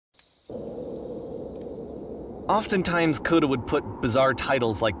Oftentimes, Coda would put bizarre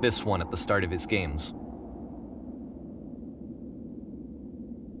titles like this one at the start of his games.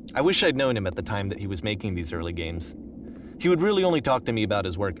 I wish I'd known him at the time that he was making these early games. He would really only talk to me about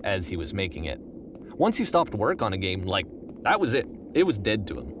his work as he was making it. Once he stopped work on a game, that was it. It was dead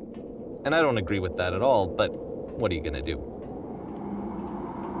to him. And I don't agree with that at all, but what are you gonna do?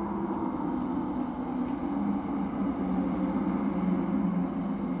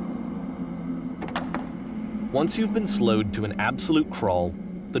 Once you've been slowed to an absolute crawl,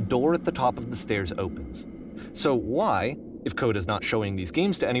 the door at the top of the stairs opens. So why, if Coda's not showing these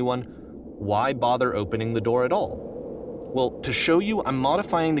games to anyone, why bother opening the door at all? Well, to show you, I'm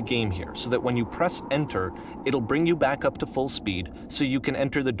modifying the game here so that when you press enter, it'll bring you back up to full speed so you can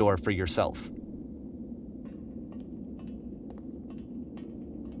enter the door for yourself.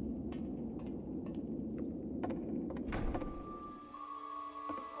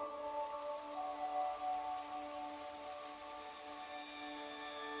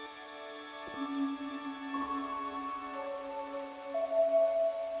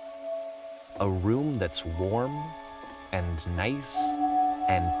 A room that's warm and nice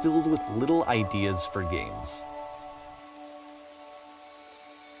and filled with little ideas for games.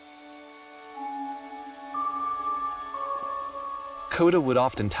 Coda would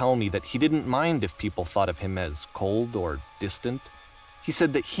often tell me that he didn't mind if people thought of him as cold or distant. He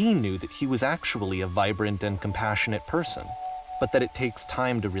said that he knew that he was actually a vibrant and compassionate person, but that it takes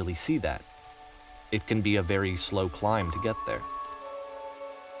time to really see that. It can be a very slow climb to get there.